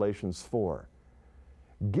there in Galatians 4,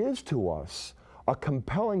 gives to us a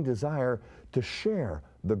compelling desire to share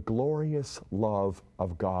the glorious love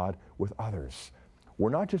of God with others. We're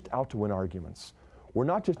not just out to win arguments. We're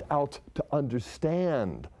not just out to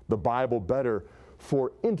understand the Bible better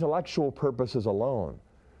for intellectual purposes alone.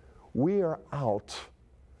 We are out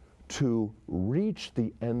to reach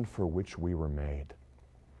the end for which we were made.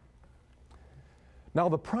 Now,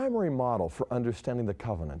 the primary model for understanding the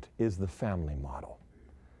covenant is the family model.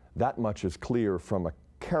 That much is clear from a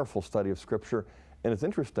careful study of Scripture, and it's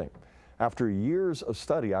interesting. After years of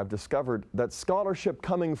study, I've discovered that scholarship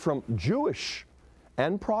coming from Jewish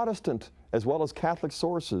and Protestant, as well as Catholic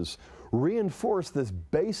sources, reinforce this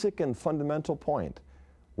basic and fundamental point.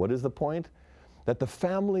 What is the point? That the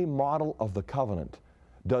family model of the covenant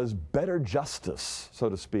does better justice, so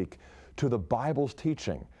to speak, to the Bible's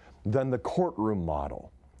teaching than the courtroom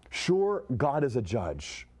model. Sure, God is a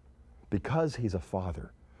judge because he's a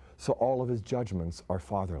father, so all of his judgments are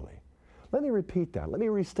fatherly. Let me repeat that. Let me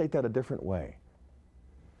restate that a different way.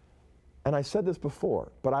 And I said this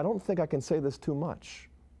before, but I don't think I can say this too much.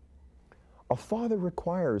 A father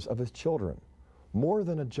requires of his children more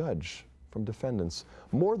than a judge from defendants,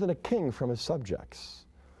 more than a king from his subjects,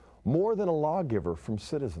 more than a lawgiver from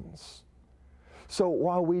citizens. So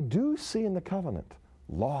while we do see in the covenant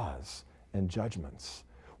laws and judgments,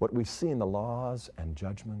 what we see in the laws and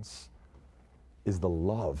judgments is the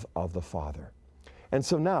love of the Father. And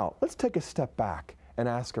so now, let's take a step back and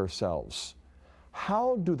ask ourselves,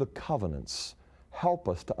 how do the covenants help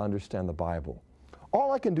us to understand the Bible?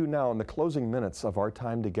 All I can do now in the closing minutes of our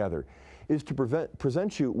time together is to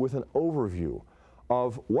present you with an overview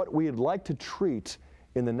of what we'd like to treat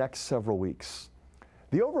in the next several weeks.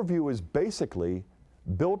 The overview is basically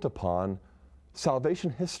built upon salvation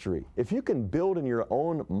history. If you can build in your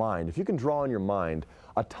own mind, if you can draw in your mind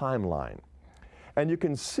a timeline, and you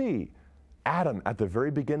can see Adam at the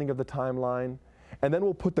very beginning of the timeline, and then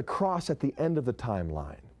we'll put the cross at the end of the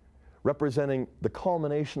timeline, representing the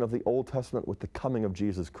culmination of the Old Testament with the coming of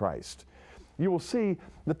Jesus Christ. You will see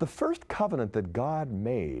that the first covenant that God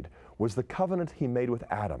made was the covenant he made with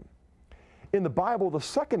Adam. In the Bible, the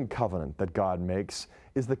second covenant that God makes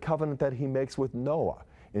is the covenant that he makes with Noah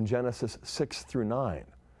in Genesis 6 through 9.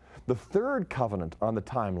 The third covenant on the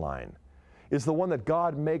timeline is the one that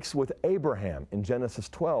God makes with Abraham in Genesis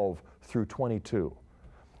 12 through 22.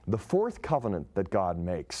 The fourth covenant that God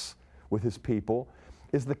makes with his people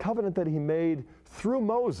is the covenant that he made through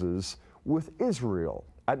Moses with Israel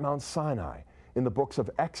at Mount Sinai in the books of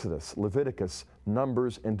Exodus, Leviticus,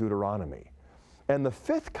 Numbers, and Deuteronomy. And the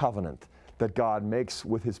fifth covenant that God makes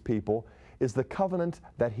with his people is the covenant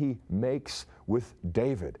that he makes with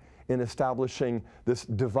David in establishing this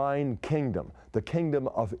divine kingdom, the kingdom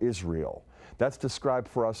of Israel. That's described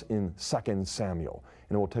for us in 2 Samuel,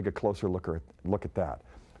 and we'll take a closer look at that.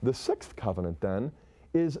 The sixth covenant, then,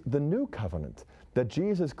 is the new covenant that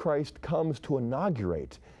Jesus Christ comes to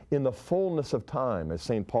inaugurate in the fullness of time, as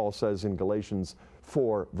St. Paul says in Galatians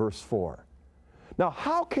 4, verse 4. Now,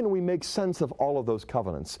 how can we make sense of all of those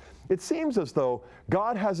covenants? It seems as though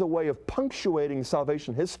God has a way of punctuating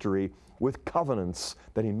salvation history with covenants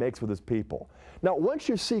that he makes with his people. Now, once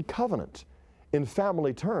you see covenant in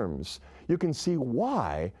family terms, you can see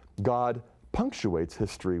why God punctuates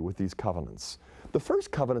history with these covenants. The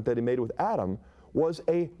first covenant that he made with Adam was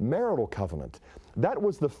a marital covenant. That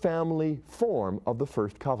was the family form of the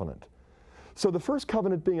first covenant. So the first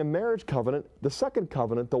covenant being a marriage covenant, the second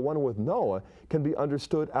covenant, the one with Noah, can be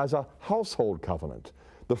understood as a household covenant.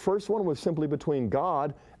 The first one was simply between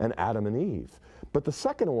God and Adam and Eve. But the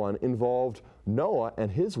second one involved Noah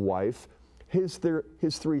and his wife, his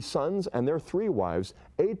three sons and their three wives,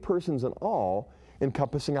 8 persons in all,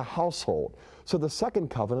 encompassing a household. So the second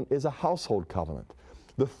covenant is a household covenant.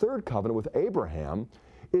 The third covenant with Abraham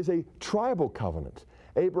is a tribal covenant.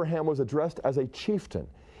 Abraham was addressed as a chieftain.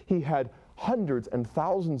 He had hundreds and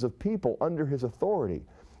thousands of people under his authority.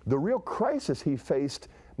 The real crisis he faced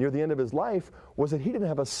near the end of his life was that he didn't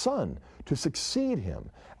have a son to succeed him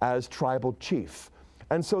as tribal chief.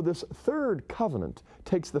 And so this third covenant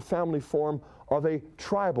takes the family form of a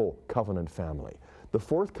tribal covenant family. The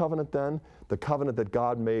fourth covenant then, the covenant that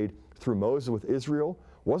God made through Moses with Israel,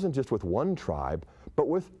 wasn't just with one tribe, but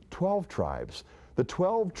with 12 tribes. The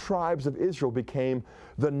 12 tribes of Israel became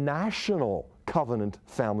the national covenant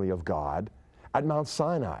family of God at Mount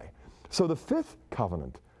Sinai. So the fifth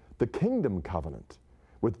covenant, the kingdom covenant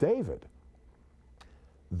with David,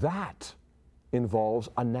 that involves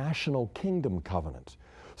a national kingdom covenant.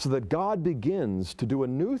 So that God begins to do a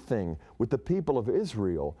new thing with the people of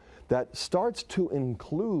Israel that starts to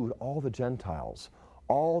include all the Gentiles,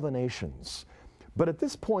 all the nations. But at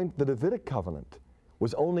this point, the Davidic covenant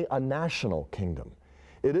was only a national kingdom.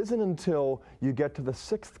 It isn't until you get to the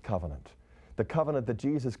sixth covenant, the covenant that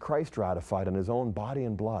Jesus Christ ratified in his own body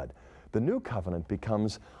and blood. The new covenant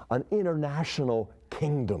becomes an international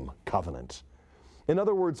kingdom covenant. In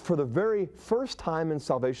other words, for the very first time in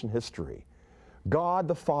salvation history, God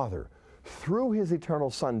the Father, through his eternal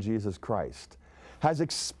Son, Jesus Christ, has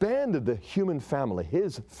expanded the human family,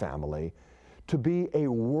 his family, to be a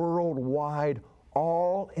worldwide,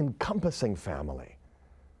 all-encompassing family.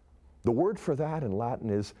 The word for that in Latin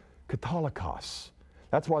is Catholicos.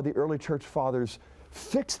 That's why the early church fathers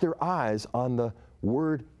fixed their eyes on the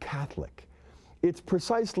word Catholic. It's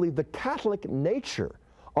precisely the Catholic nature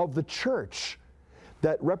of the church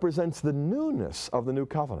that represents the newness of the new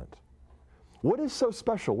covenant. What is so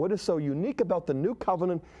special, what is so unique about the new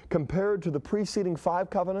covenant compared to the preceding 5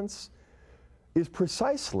 covenants is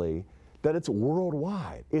precisely that it's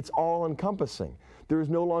worldwide. It's all-encompassing. There is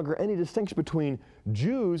no longer any distinction between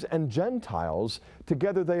Jews and Gentiles.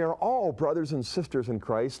 Together they are all brothers and sisters in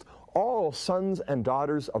Christ, all sons and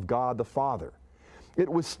daughters of God the Father. It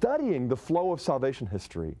was studying the flow of salvation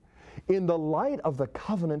history in the light of the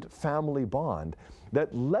covenant family bond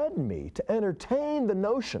that led me to entertain the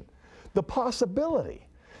notion, the possibility,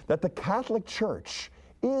 that the Catholic Church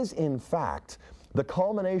is in fact the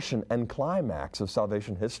culmination and climax of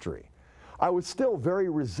salvation history. I was still very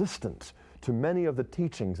resistant to many of the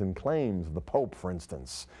teachings and claims of the Pope, for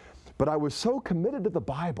instance, but I was so committed to the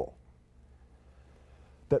Bible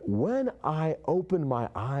that when I opened my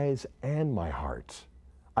eyes and my heart,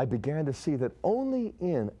 I began to see that only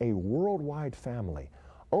in a worldwide family,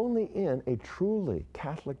 only in a truly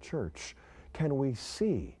Catholic Church can we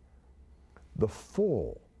see the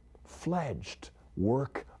full-fledged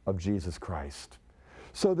work of Jesus Christ.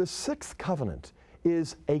 So the sixth covenant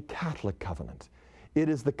is a Catholic covenant. It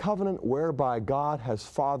is the covenant whereby God has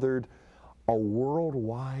fathered a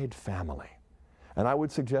worldwide family. And I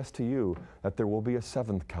would suggest to you that there will be a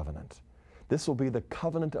seventh covenant. This will be the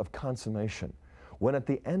covenant of consummation, when at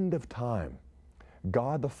the end of time,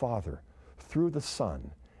 God the Father, through the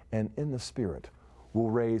Son and in the Spirit, will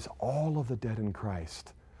raise all of the dead in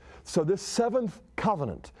Christ. So this seventh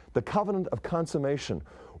covenant, the covenant of consummation,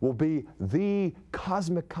 will be the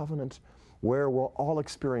cosmic covenant where we'll all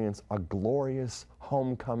experience a glorious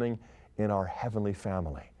homecoming in our heavenly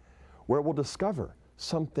family, where we'll discover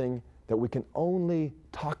something that we can only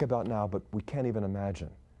talk about now, but we can't even imagine.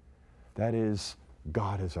 That is,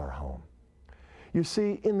 God is our home. You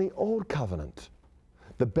see, in the Old Covenant,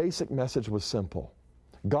 the basic message was simple.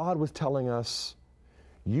 God was telling us,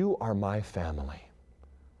 you are my family.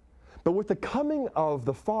 But with the coming of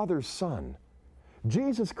the Father's Son,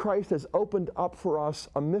 Jesus Christ has opened up for us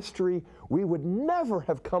a mystery we would never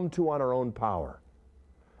have come to on our own power.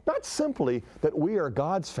 Not simply that we are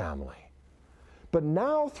God's family, but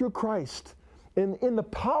now through Christ, in the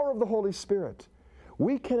power of the Holy Spirit,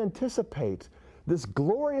 we can anticipate this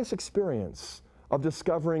glorious experience of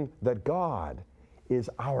discovering that God is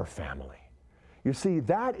our family. You see,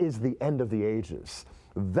 that is the end of the ages.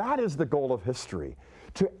 That is the goal of history,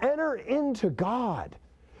 to enter into God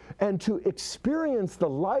and to experience the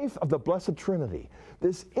life of the Blessed Trinity,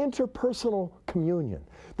 this interpersonal communion,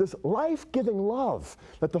 this life-giving love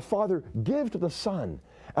that the Father gives to the Son,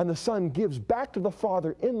 and the Son gives back to the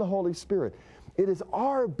Father in the Holy Spirit. It is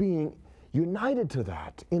our being united to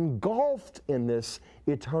that, engulfed in this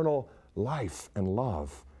eternal life and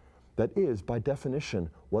love that is, by definition,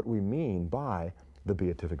 what we mean by the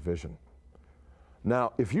beatific vision.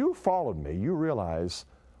 Now, if you followed me, you realize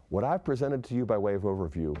what I've presented to you by way of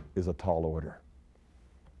overview is a tall order.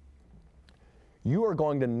 You are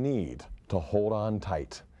going to need to hold on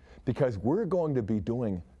tight, because we're going to be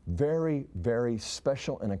doing very, very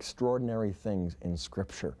special and extraordinary things in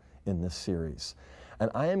Scripture in this series. And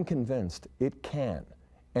I am convinced it can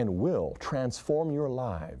and will transform your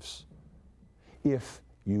lives if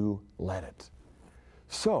you let it.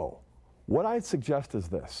 So, what I suggest is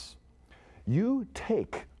this. You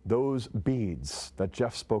take those beads that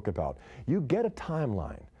Jeff spoke about. You get a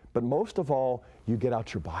timeline, but most of all, you get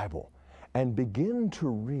out your Bible and begin to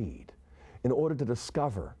read. in order to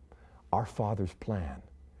discover our Father's plan.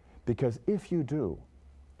 Because if you do,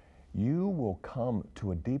 you will come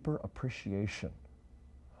to a deeper appreciation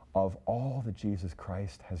of all that Jesus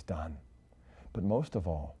Christ has done. But most of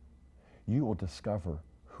all, you will discover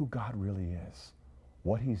who God really is,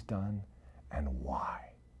 what He's done, and why.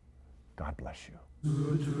 God bless you.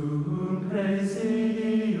 Tutum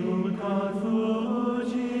presidium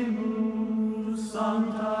confugimus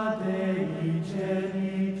Sancta Dei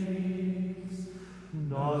Genitrix,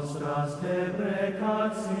 nostras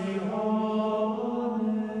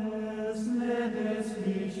deprecationes ne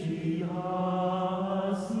desficias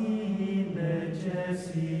in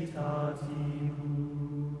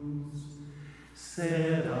necessitatibus,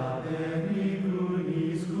 sed ademi